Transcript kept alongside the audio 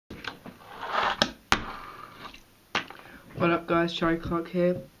What up guys, Charlie Clark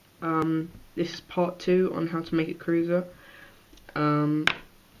here. This is part 2 on how to make a cruiser. And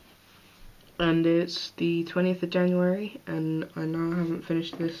it's the 20th of January and I know I haven't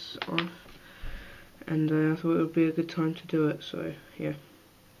finished this off, and I thought it would be a good time to do it, so yeah.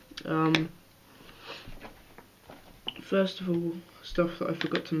 First of all, stuff that I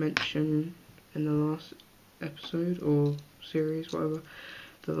forgot to mention in the last episode or series, whatever,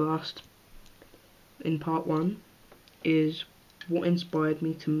 in part 1 is what inspired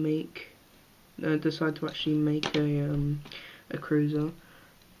me to decide to actually make a cruiser.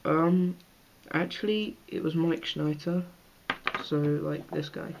 Actually, it was Mike Schneider, so like this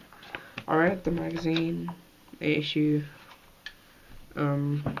guy. I read the magazine issue.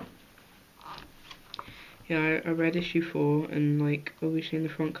 Yeah, I read issue 4, and like obviously in the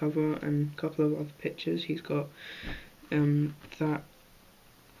front cover and a couple of other pictures, he's got that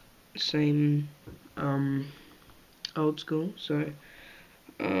same old school. So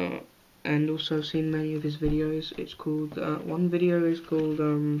and also I've seen many of his videos. It's called one video is called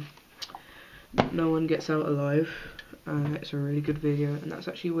No One Gets Out Alive. It's a really good video, and that's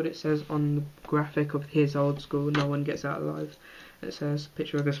actually what it says on the graphic of his old school No One Gets Out Alive. It says a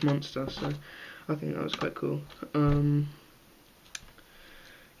picture of this monster, so I think that was quite cool.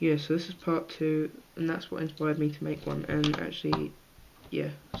 Yeah, so this is part 2, and that's what inspired me to make one. And actually, yeah,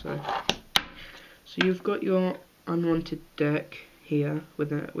 so you've got your unwanted deck here with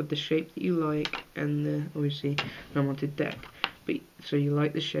the shape that you like, and the obviously unwanted deck. But so you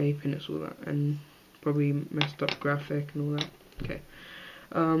like the shape, and it's all that, and probably messed up graphic and all that. Okay.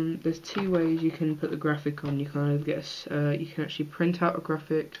 There's 2 ways you can put the graphic on. You kind of get you can actually print out a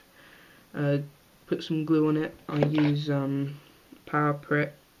graphic, put some glue on it. I use Power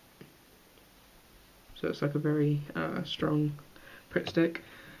Prit, so it's like a very strong Prit stick.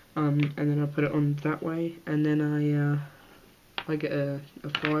 And then I put it on that way, and then I get a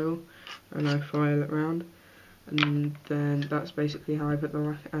file and I file it around, and then that's basically how I put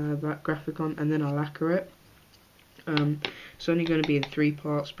the that graphic on, and then I lacquer it. It's only going to be in 3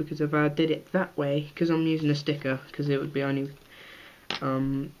 parts, because if I did it that way, because I'm using a sticker, because it would be only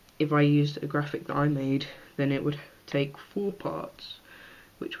if I used a graphic that I made, then it would take 4 parts,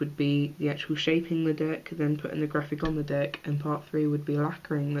 which would be the actual shaping the deck, then putting the graphic on the deck, and part 3 would be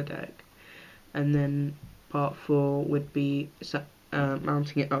lacquering the deck, and then part 4 would be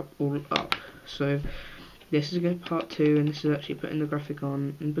mounting it all up. So this is going to be part 2, and this is actually putting the graphic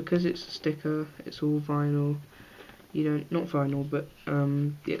on, and because it's a sticker, it's all vinyl. You don't, not vinyl, but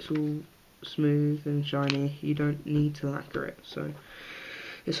it's all smooth and shiny. You don't need to lacquer it, so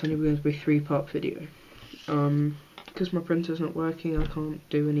it's only going to be a 3-part video. Because my printer's not working, I can't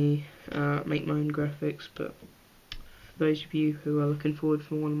do any make my own graphics, but for those of you who are looking forward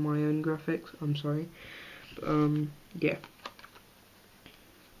for one of my own graphics, I'm sorry. Yeah.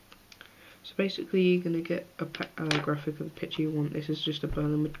 So basically you're going to get a graphic of the picture you want. This is just a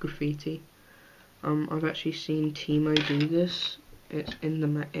berlinwood graffiti. I've actually seen Timo do this. It's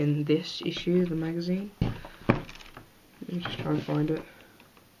in this issue of the magazine. Let me just try and find it.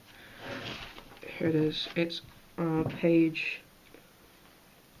 Here it is. It's page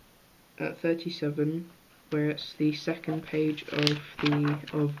 37, where it's the second page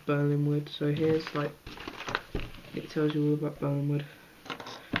of berlinwood. So here's like, it tells you all about berlinwood,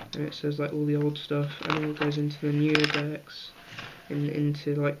 and it says like all the old stuff, and then it goes into the newer decks, and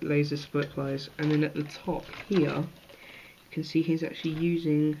into like laser split plies. And then at the top here, you can see he's actually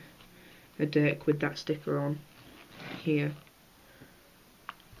using a deck with that sticker on here.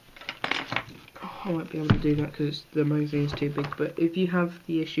 I won't be able to do that because the magazine's too big, but if you have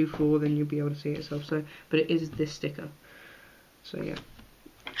the issue 4, then you'll be able to see it yourself. So, but it is this sticker. So yeah.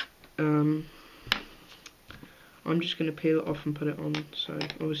 I'm just going to peel it off and put it on. So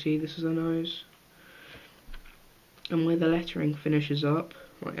obviously this is a nose, and where the lettering finishes up,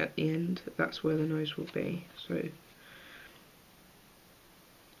 right at the end, that's where the nose will be. So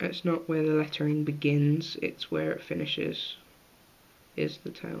it's not where the lettering begins, it's where it finishes is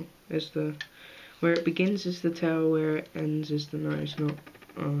the tail. Where it begins is the tail, where it ends is the nose, not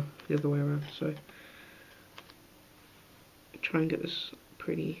the other way around. So try and get this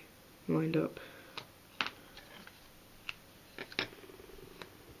pretty lined up.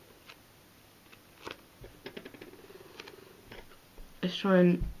 Let's try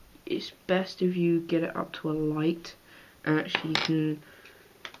and, it's best if you get it up to a light, and actually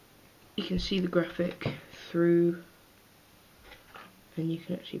you can see the graphic through, and you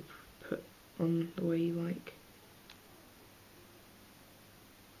can actually put on the way you like.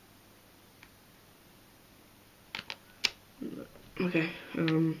 Okay,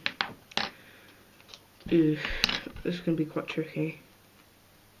 This is going to be quite tricky.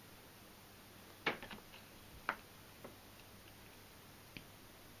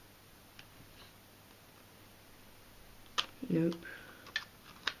 Nope.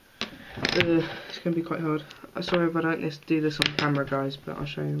 It's going to be quite hard. I'm sorry if I don't do this on camera, guys, but I'll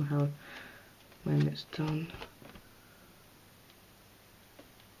show you how when it's done.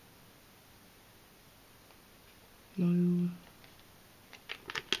 No.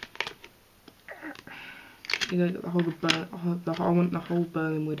 You gotta get I want the whole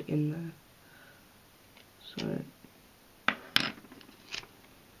berlinwood in there. So.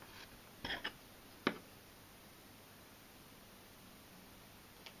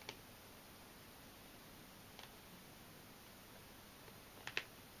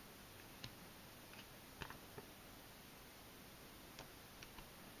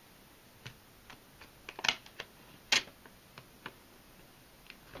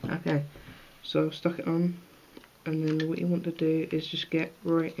 Okay, so I've stuck it on, and then what you want to do is just get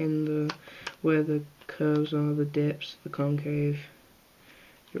right in the where the curves are, the dips, the concave.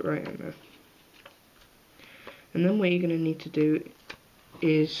 Get right in there. And then what you're going to need to do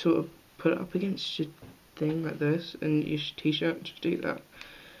is sort of put it up against your thing like this, and your t-shirt, just do that.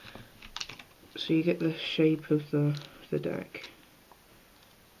 So you get the shape of the deck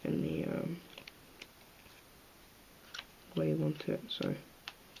and the way you want it. So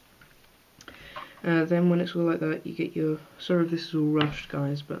then when it's all like that, you get your, sorry if this is all rushed,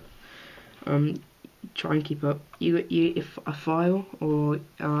 guys, but try and keep up. If a file, or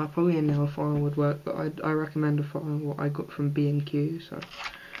probably a nail file would work, but I recommend a file what I got from B&Q. So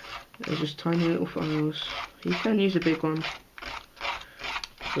they're just tiny little files. You can use a big one,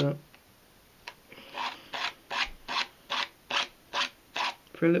 but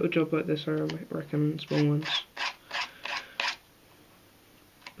for a little job like this, I recommend small ones,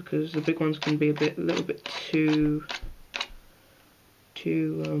 because the big ones can be a little bit too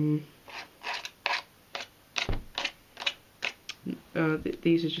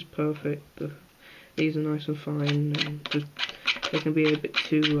these are just perfect. These are nice and fine, and just they can be a bit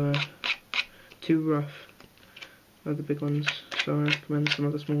too rough. The big ones, so I recommend some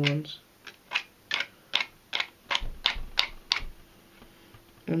of the small ones.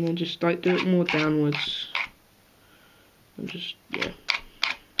 And then just like do it more downwards, and just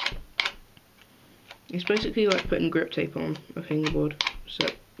it's basically like putting grip tape on a fingerboard, so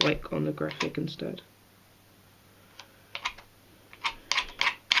like on the graphic instead.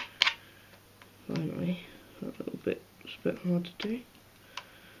 Finally, that little bit was a bit hard to do.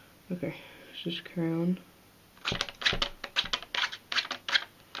 Okay, let's just carry on.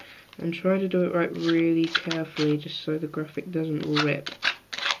 And try to do it right really carefully, just so the graphic doesn't rip.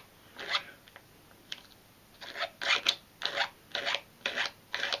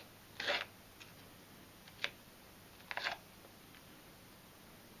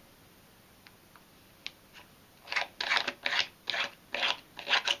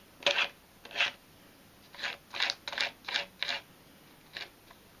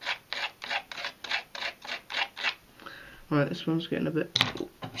 Right, this one's getting a bit,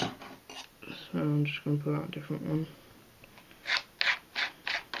 so I'm just going to pull out a different one.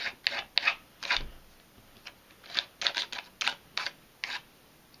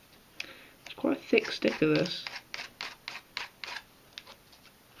 It's quite a thick stick of this.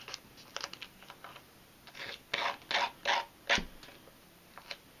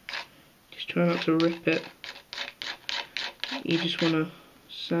 Just try not to rip it. You just want to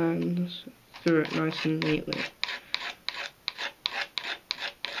sand through it nice and neatly.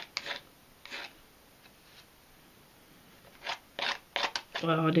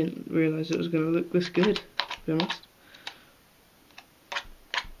 Well, I didn't realise it was going to look this good, to be honest.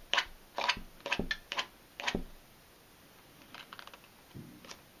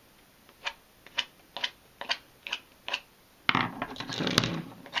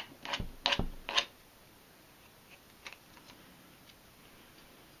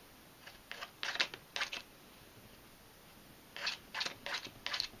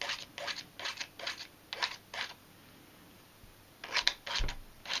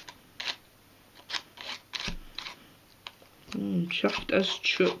 Chuffed as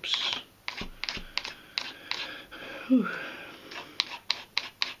chups. Whew.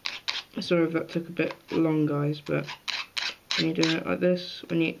 Sorry if that took a bit long, guys, but when you're doing it like this,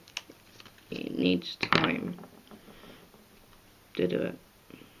 it needs time to do it.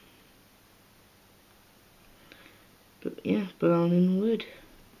 But yeah, berlinwood.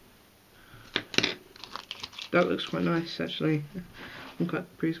 That looks quite nice, actually. I'm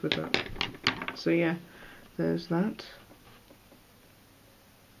quite pleased with that. So yeah, there's that.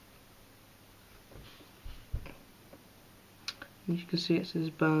 As you can see, it says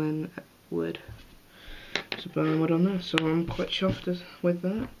berlinwood. It's a berlinwood on there, so I'm quite chuffed with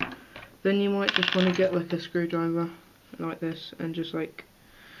that. Then you might just want to get like a screwdriver like this, and just like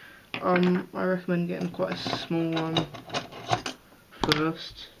I recommend getting quite a small one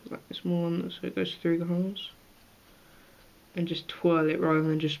first, like a small one so it goes through the holes, and just twirl it rather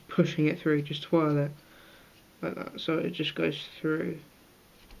than just pushing it through. Just twirl it like that, so it just goes through.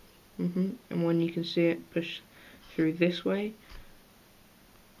 And when you can see it push through this way,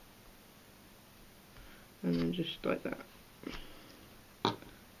 and then just like that.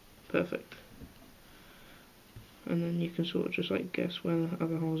 Perfect. And then you can sort of just like guess where the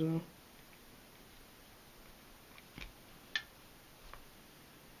other holes are.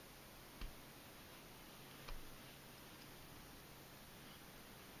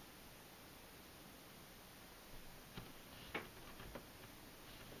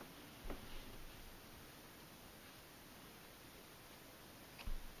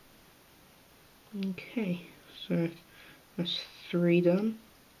 Okay, so that's 3 done.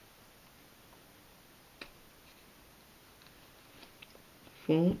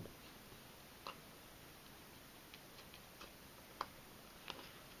 4.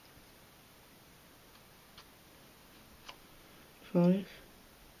 5.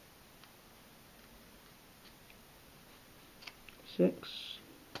 6.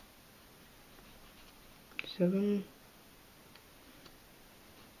 7.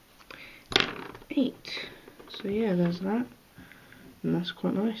 8. So yeah, there's that, and that's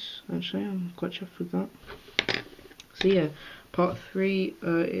quite nice actually. I'm quite chuffed with that. So yeah, part 3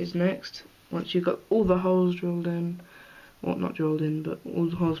 is next. Once you've got all the holes drilled in, well, not drilled in, but all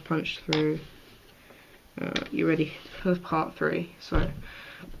the holes punched through, you're ready for part 3. So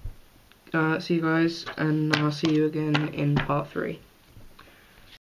see you guys, and I'll see you again in part 3.